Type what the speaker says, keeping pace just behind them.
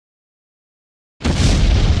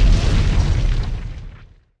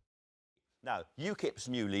Now, UKIP's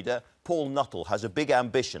new leader, Paul Nuttall, has a big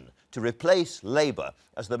ambition to replace Labour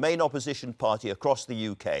as the main opposition party across the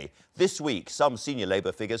UK. This week, some senior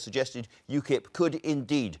Labour figures suggested UKIP could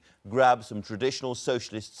indeed grab some traditional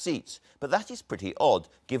socialist seats. But that is pretty odd,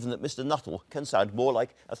 given that Mr Nuttall can sound more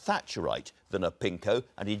like a Thatcherite than a pinko,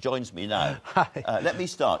 and he joins me now. Let me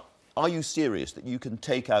start. Are you serious that you can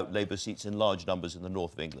take out Labour seats in large numbers in the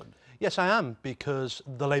north of England? Yes, I am, because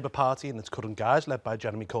the Labour Party and its current guise, led by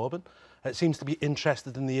Jeremy Corbyn, seems to be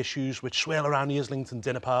interested in the issues which swirl around the Islington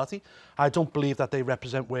dinner party. I don't believe that they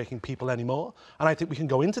represent working people anymore, and I think we can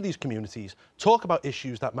go into these communities, talk about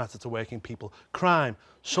issues that matter to working people, crime,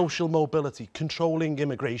 social mobility, controlling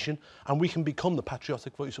immigration, and we can become the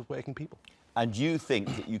patriotic voice of working people. And you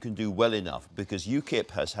think that you can do well enough, because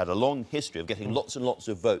UKIP has had a long history of getting lots and lots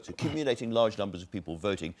of votes, accumulating large numbers of people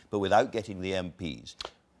voting, but without getting the MPs.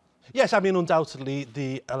 Yes, I mean, undoubtedly,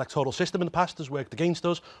 the electoral system in the past has worked against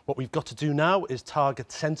us. What we've got to do now is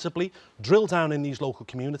target sensibly, drill down in these local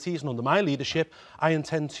communities, and under my leadership, I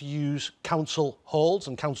intend to use council halls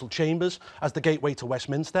and council chambers as the gateway to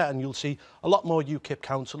Westminster, and you'll see a lot more UKIP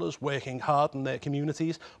councillors working hard in their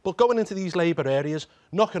communities, but going into these Labour areas,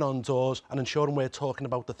 knocking on doors and ensuring we're talking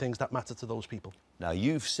about the things that matter to those people. Now,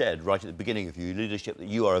 you've said right at the beginning of your leadership that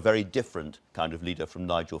you are a very different kind of leader from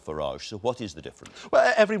Nigel Farage. So what is the difference?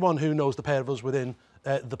 Well, everyone who knows the pair of us within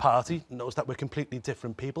the party knows that we're completely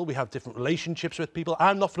different people. We have different relationships with people.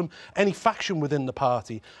 I'm not from any faction within the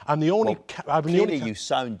party. I'm the only... Clearly you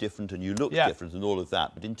sound different and you look different and all of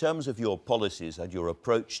that. But in terms of your policies and your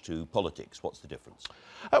approach to politics, what's the difference?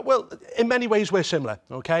 Well, in many ways, we're similar,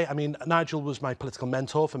 OK? I mean, Nigel was my political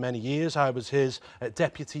mentor for many years. I was his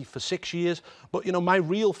deputy for 6 years. But, you know, my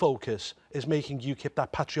real focus is making UKIP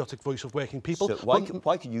that patriotic voice of working people. So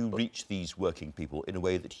why can you reach these working people in a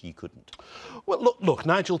way that he couldn't? Well, look,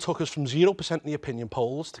 Nigel took us from 0% in the opinion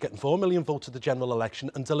polls to getting 4 million votes at the general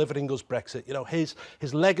election and delivering us Brexit. You know, his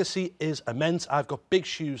legacy is immense. I've got big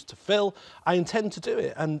shoes to fill. I intend to do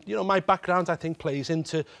it. And, you know, my background, I think, plays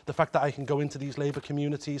into the fact that I can go into these Labour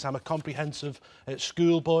communities. I'm a comprehensive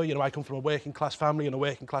schoolboy. You know, I come from a working class family in a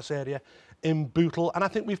working class area in Bootle, and I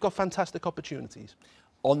think we've got fantastic opportunities.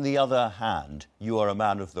 On the other hand, you are a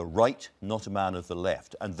man of the right, not a man of the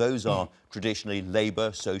left, and those are traditionally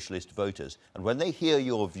Labour socialist voters. And when they hear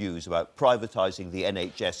your views about privatising the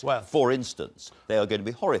NHS, for instance, they are going to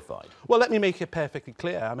be horrified. Well, let me make it perfectly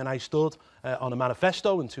clear. I mean, I stood on a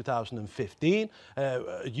manifesto in 2015, a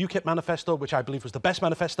UKIP manifesto, which I believe was the best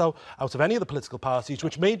manifesto out of any of the political parties,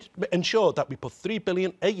 which ensured that we put £3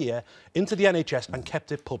 billion a year into the NHS and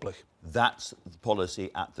kept it public. That's the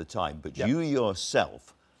policy at the time. But you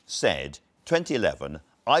yourself said, 2011,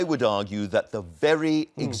 I would argue that the very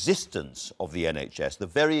existence of the NHS, the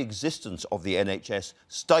very existence of the NHS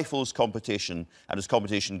stifles competition, and as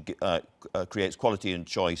competition creates quality and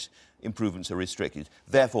choice, improvements are restricted.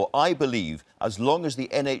 Therefore, I believe as long as the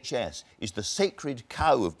NHS is the sacred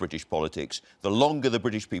cow of British politics, the longer the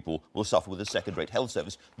British people will suffer with a second-rate health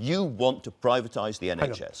service. You want to privatise the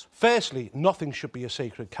NHS. Firstly, nothing should be a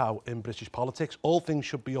sacred cow in British politics. All things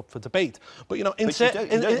should be up for debate. But, you know, in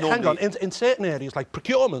certain areas like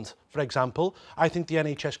procurement, for example, I think the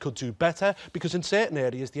NHS could do better, because in certain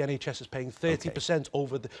areas the NHS is paying 30%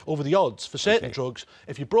 over the odds for certain drugs.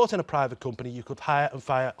 If you brought in a private company, you could hire and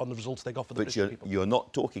fire on the results they got for the British people. You're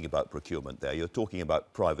not talking about procurement there. You're talking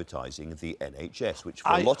about privatising the NHS, which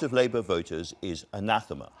for a lot of Labour voters is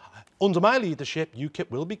anathema. Under my leadership, UKIP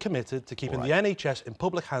will be committed to keeping the NHS in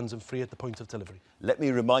public hands and free at the point of delivery. Let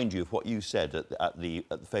me remind you of what you said at the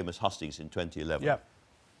famous hustings in 2011.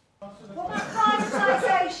 What about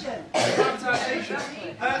privatisation?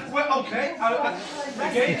 Privatisation? Well, OK.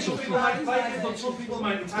 Again, some people might like it, but some people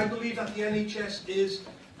mightn't. I believe that the NHS is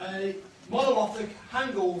a monolithic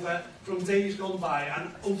hangover from days gone by,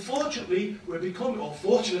 and unfortunately we're becoming, or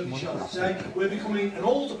fortunately shall I say, we're becoming an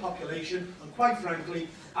older population, and quite frankly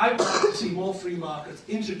I would like to see more free markets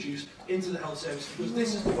introduced into the health service, because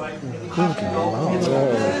this is the way that we have to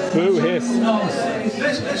go. Boo hiss.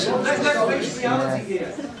 Listen, let's face reality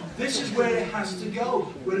here. This is where it has to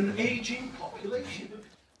go. We're an ageing population.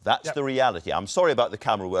 That's the reality. I'm sorry about the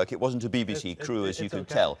camera work. It wasn't a BBC crew, as you can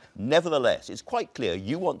tell. Nevertheless, it's quite clear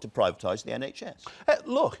you want to privatise the NHS.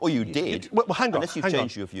 Look... Or you did, hang on, unless you've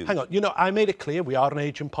changed your views. Hang on. You know, I made it clear we are an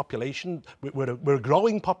ageing population. We're a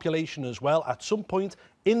growing population as well. At some point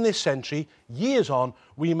in this century, years on,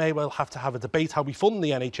 we may well have to have a debate how we fund the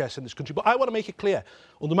NHS in this country. But I want to make it clear,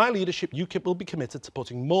 under my leadership, UKIP will be committed to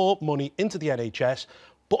putting more money into the NHS,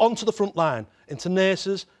 but onto the front line, into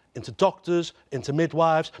nurses, into doctors, into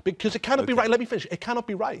midwives, because it cannot be right, let me finish, it cannot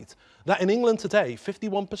be right that in England today,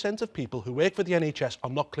 51% of people who work for the NHS are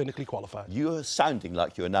not clinically qualified. You're sounding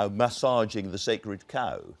like you're now massaging the sacred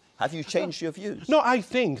cow. Have you changed your views? No, I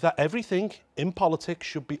think that everything in politics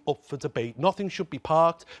should be up for debate. Nothing should be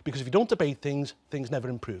parked, because if you don't debate things, things never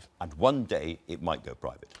improve. And one day it might go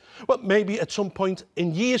private. Well, maybe at some point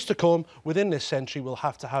in years to come, within this century, we'll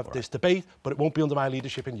have to have this debate, but it won't be under my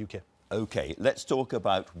leadership in UKIP. OK, let's talk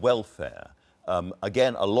about welfare.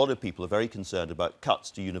 Again, a lot of people are very concerned about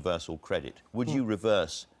cuts to universal credit. Would you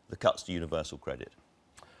reverse the cuts to universal credit?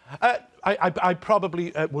 I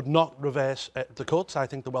probably would not reverse the cuts. I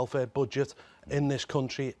think the welfare budget in this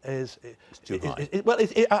country is too high.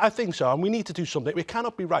 I think so, and we need to do something. It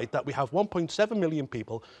cannot be right that we have 1.7 million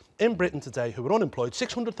people in Britain today who are unemployed.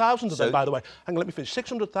 600,000 of them, by the way. Hang on, let me finish.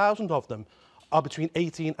 600,000 of them are between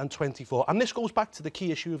 18 and 24. And this goes back to the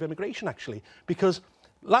key issue of immigration, actually, because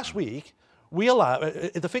last week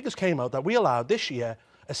the figures came out that we allowed this year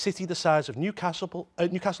a city the size of Newcastle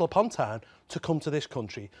upon Tyne to come to this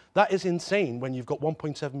country. That is insane when you've got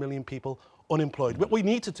 1.7 million people unemployed. What we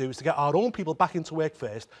need to do is to get our own people back into work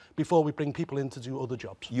first before we bring people in to do other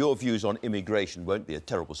jobs. Your views on immigration won't be a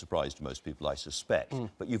terrible surprise to most people, I suspect.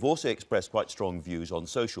 But you've also expressed quite strong views on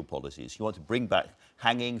social policies. You want to bring back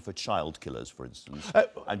hanging for child killers, for instance,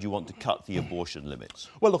 and you want to cut the abortion limits.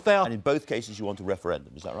 Well, look, and in both cases you want a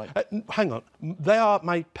referendum, is that right? Hang on. They are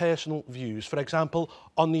my personal views. For example,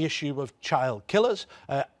 on the issue of child killers,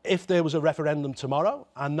 if there was a referendum tomorrow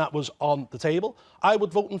and that was on the table, I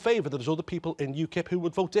would vote in favour. There's other people in UKIP who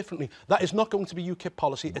would vote differently. That is not going to be UKIP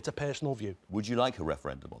policy. It's a personal view. Would you like a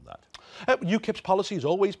referendum on that? UKIP's policy has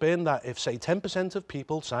always been that if, say, 10% of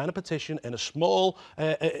people sign a petition in a small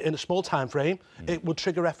time frame, it would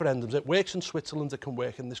trigger referendums. It works in Switzerland. It can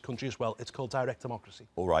work in this country as well. It's called direct democracy.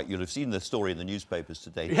 All right. You'll have seen the story in the newspapers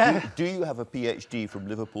today. Yeah. Do you have a PhD from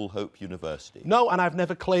Liverpool Hope University? No, and I've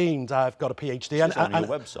never claimed I've got a PhD. It's on your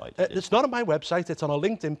website. It's not on my website. It's on a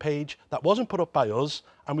LinkedIn page that wasn't put up by us,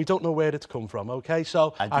 and we don't know where it's come from, OK?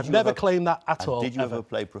 So I've never claimed that at all. Did you ever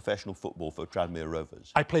play professional football for Tranmere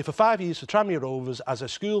Rovers? I played for 5 years for Tranmere Rovers as a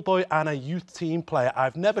schoolboy and a youth team player.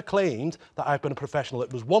 I've never claimed that I've been a professional.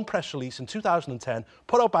 It was one press release in 2010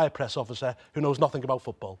 put out by a press officer who knows nothing about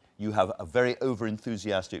football. You have a very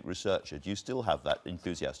over-enthusiastic researcher. Do you still have that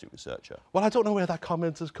enthusiastic researcher? Well, I don't know where that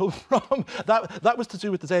comment has come from. That was to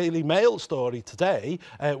do with the Daily Mail story today,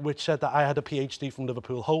 which said that I had a PhD from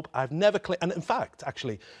Liverpool Hope. I've never claimed... And in fact,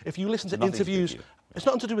 actually, if you listen to interviews... It's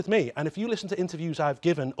nothing to do with me. And if you listen to interviews I've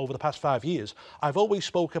given over the past 5 years, I've always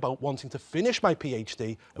spoke about wanting to finish my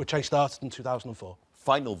PhD, which I started in 2004.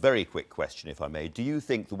 Final, very quick question, if I may. Do you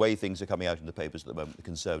think the way things are coming out in the papers at the moment, the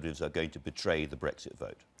Conservatives are going to betray the Brexit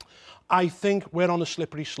vote? I think we're on a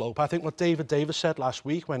slippery slope. I think what David Davis said last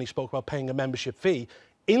week when he spoke about paying a membership fee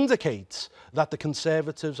indicates that the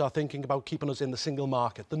Conservatives are thinking about keeping us in the single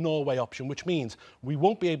market, the Norway option, which means we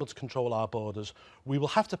won't be able to control our borders. We will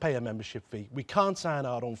have to pay a membership fee. We can't sign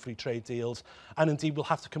our own free trade deals. And indeed, we'll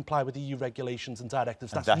have to comply with EU regulations and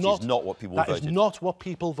directives. That is not what people voted for. That is not what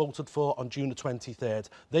people voted for on June the 23rd.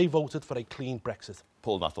 They voted for a clean Brexit.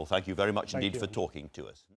 Paul Nuttall, thank you very much indeed for talking to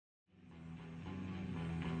us.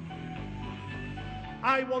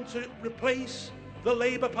 I want to replace the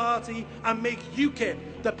Labour Party and make UKIP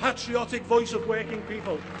the patriotic voice of working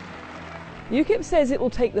people. UKIP says it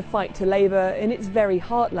will take the fight to Labour in its very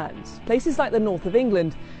heartlands, places like the north of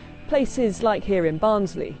England, places like here in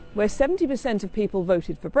Barnsley, where 70% of people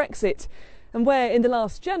voted for Brexit, and where in the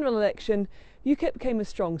last general election UKIP came a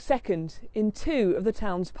strong second in 2 of the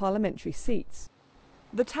town's parliamentary seats.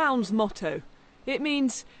 The town's motto, it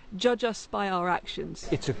means judge us by our actions.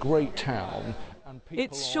 It's a great town.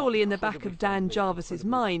 It's surely in the back of Dan Jarvis's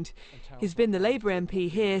mind. He's been the Labour MP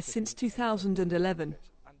here since 2011.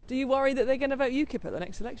 Do you worry that they're going to vote UKIP at the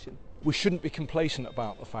next election? We shouldn't be complacent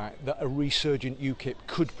about the fact that a resurgent UKIP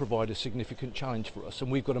could provide a significant challenge for us,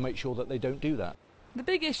 and we've got to make sure that they don't do that. The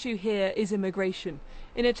big issue here is immigration,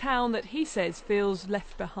 in a town that he says feels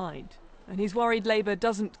left behind. And he's worried Labour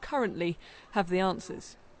doesn't currently have the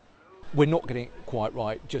answers. We're not getting it quite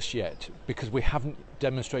right just yet, because we haven't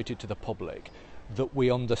demonstrated to the public that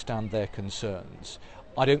we understand their concerns.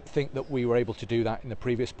 I don't think that we were able to do that in the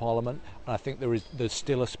previous Parliament, and I think there's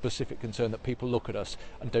still a specific concern that people look at us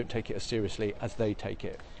and don't take it as seriously as they take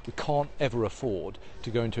it. We can't ever afford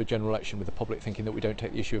to go into a general election with the public thinking that we don't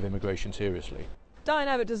take the issue of immigration seriously. Diane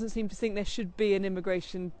Abbott doesn't seem to think there should be an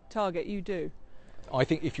immigration target. You do? I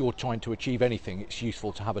think if you're trying to achieve anything, it's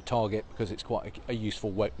useful to have a target because it's quite a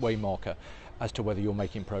useful way marker as to whether you're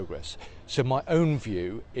making progress. So my own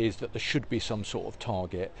view is that there should be some sort of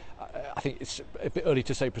target. I think it's a bit early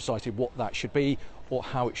to say precisely what that should be or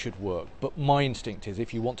how it should work, but my instinct is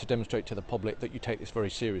if you want to demonstrate to the public that you take this very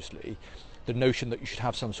seriously, the notion that you should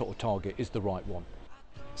have some sort of target is the right one.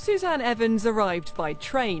 Suzanne Evans arrived by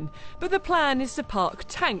train, but the plan is to park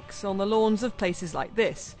tanks on the lawns of places like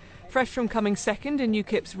this. Fresh from coming second in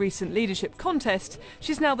UKIP's recent leadership contest,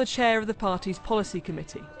 she's now the chair of the party's policy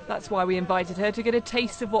committee. That's why we invited her to get a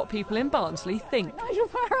taste of what people in Barnsley think. Nigel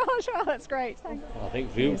Farage, oh, that's great. Thanks. I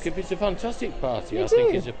think for UKIP it's a fantastic party. I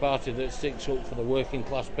think it's a party that sticks up for the working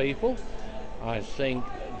class people. I think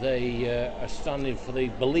they are standing for the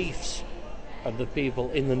beliefs of the people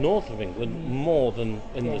in the north of England more than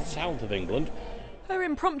in the south of England. Her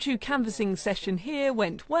impromptu canvassing session here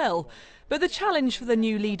went well, but the challenge for the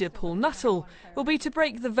new leader, Paul Nuttall, will be to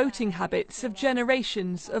break the voting habits of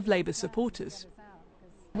generations of Labour supporters.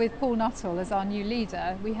 With Paul Nuttall as our new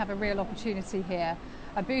leader, we have a real opportunity here.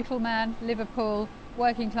 A Bootle man, Liverpool,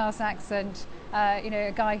 working class accent,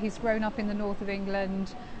 a guy who's grown up in the north of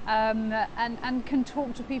England and can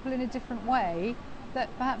talk to people in a different way that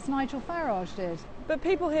perhaps Nigel Farage did. But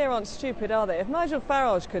people here aren't stupid, are they? If Nigel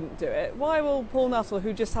Farage couldn't do it, why will Paul Nuttall,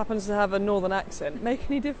 who just happens to have a northern accent, make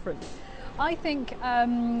any difference? I think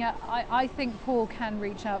I think Paul can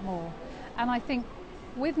reach out more, and I think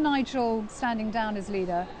with Nigel standing down as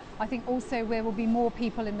leader, I think also there will be more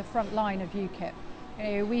people in the front line of UKIP.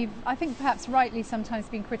 I think perhaps rightly sometimes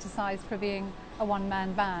been criticised for being a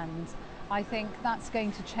one-man band. I think that's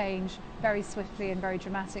going to change very swiftly and very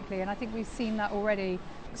dramatically, and I think we've seen that already.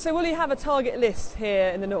 So will he have a target list here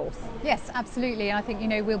in the north? Yes, absolutely. And I think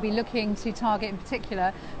we'll be looking to target in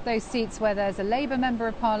particular those seats where there's a Labour member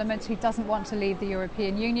of Parliament who doesn't want to leave the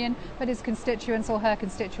European Union, but his constituents or her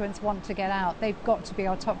constituents want to get out. They've got to be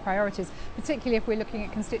our top priorities, particularly if we're looking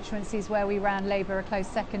at constituencies where we ran Labour a close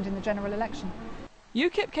second in the general election.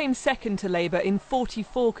 UKIP came second to Labour in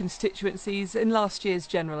 44 constituencies in last year's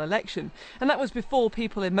general election, and that was before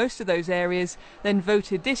people in most of those areas then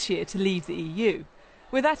voted this year to leave the EU.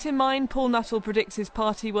 With that in mind, Paul Nuttall predicts his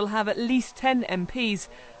party will have at least 10 MPs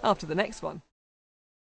after the next one.